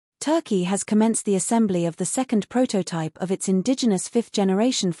Turkey has commenced the assembly of the second prototype of its indigenous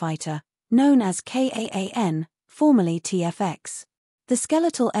fifth-generation fighter, known as KAAN, formerly TFX. The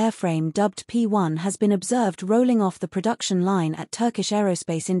skeletal airframe dubbed P-1 has been observed rolling off the production line at Turkish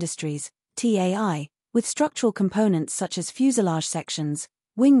Aerospace Industries, TAI, with structural components such as fuselage sections,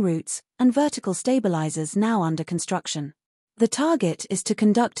 wing roots, and vertical stabilizers now under construction. The target is to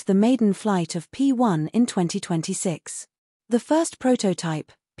conduct the maiden flight of P-1 in 2026. The first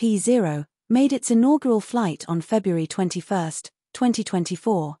prototype, P-0, made its inaugural flight on February 21,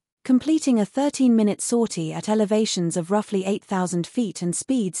 2024, completing a 13-minute sortie at elevations of roughly 8,000 feet and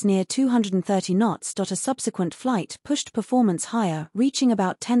speeds near 230 knots. A subsequent flight pushed performance higher, reaching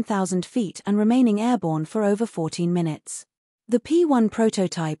about 10,000 feet and remaining airborne for over 14 minutes. The P-1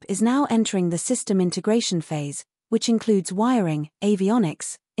 prototype is now entering the system integration phase, which includes wiring,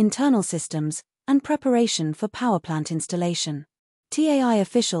 avionics, internal systems, and preparation for powerplant installation. TAI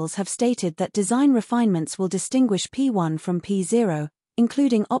officials have stated that design refinements will distinguish P-1 from P-0,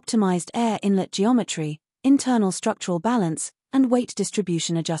 including optimized air inlet geometry, internal structural balance, and weight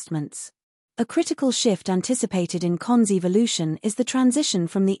distribution adjustments. A critical shift anticipated in KAAN's evolution is the transition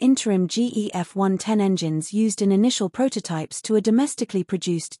from the interim GE F110 engines used in initial prototypes to a domestically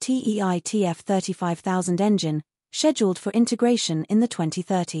produced TEI TF35000 engine, scheduled for integration in the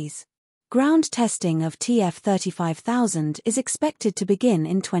 2030s. Ground testing of TF35000 is expected to begin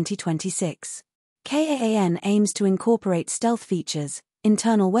in 2026. KAAN aims to incorporate stealth features,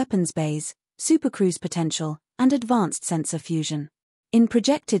 internal weapons bays, supercruise potential, and advanced sensor fusion. In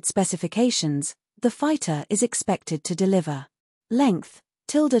projected specifications, the fighter is expected to deliver length,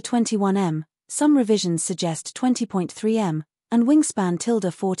 21 m, some revisions suggest 20.3 m, and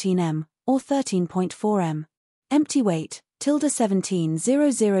wingspan 14 m, or 13.4 m. Empty weight,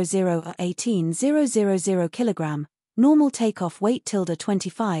 17,000 or 18,000 kg, normal takeoff weight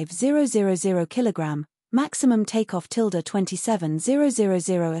 25,000 kg, maximum takeoff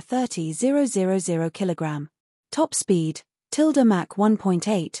 27,000 or 30,000 kg. Top speed, Mach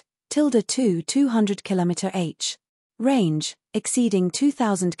 1.8, 200 km/h. Range, exceeding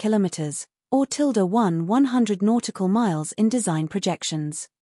 2,000 km, or 100 nautical miles in design projections.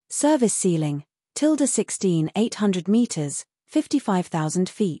 Service ceiling, 16,800 meters, 55,000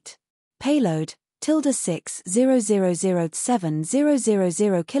 feet. Payload,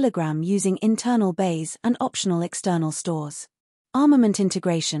 6,000,7,000 kg using internal bays and optional external stores. Armament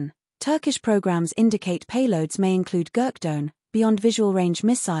integration. Turkish programs indicate payloads may include Gurkdön, beyond visual range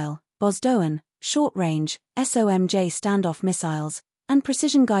missile, Bozdoğan, short-range, SOMJ standoff missiles, and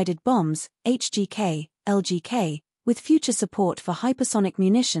precision-guided bombs, HGK, LGK, with future support for hypersonic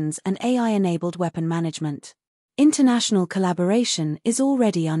munitions and AI-enabled weapon management. International collaboration is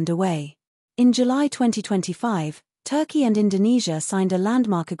already underway. In July 2025, Turkey and Indonesia signed a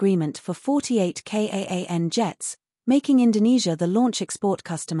landmark agreement for 48 KAAN jets, making Indonesia the launch export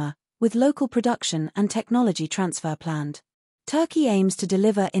customer, with local production and technology transfer planned. Turkey aims to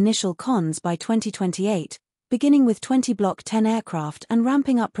deliver initial KAANs by 2028, beginning with 20 Block 10 aircraft and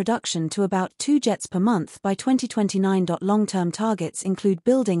ramping up production to about 2 jets per month by 2029. Long-term targets include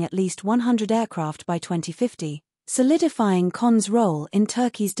building at least 100 aircraft by 2050, solidifying KAAN's role in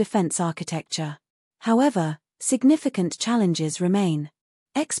Turkey's defense architecture. However, significant challenges remain.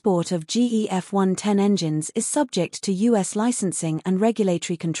 Export of GE F110 engines is subject to U.S. licensing and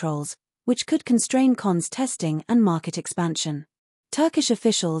regulatory controls, which could constrain KAAN's testing and market expansion. Turkish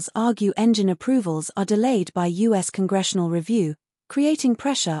officials argue engine approvals are delayed by U.S. congressional review, creating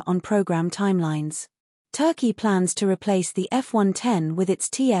pressure on program timelines. Turkey plans to replace the F110 with its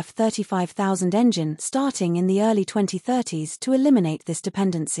TF35000 engine starting in the early 2030s to eliminate this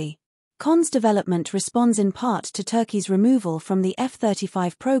dependency. KAAN's development responds in part to Turkey's removal from the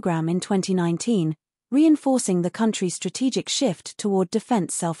F-35 program in 2019, reinforcing the country's strategic shift toward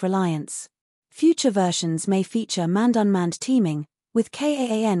defense self-reliance. Future versions may feature manned-unmanned teaming, with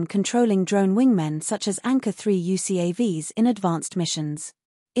KAAN controlling drone wingmen such as Anchor 3 UCAVs in advanced missions.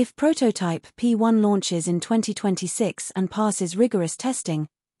 If prototype P-1 launches in 2026 and passes rigorous testing,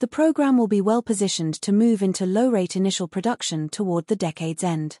 the program will be well positioned to move into low-rate initial production toward the decade's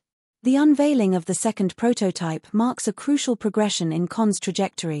end. The unveiling of the second prototype marks a crucial progression in KAAN's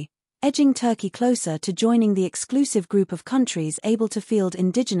trajectory, edging Turkey closer to joining the exclusive group of countries able to field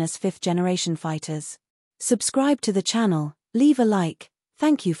indigenous fifth-generation fighters. Subscribe to the channel, leave a like.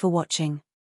 Thank you for watching.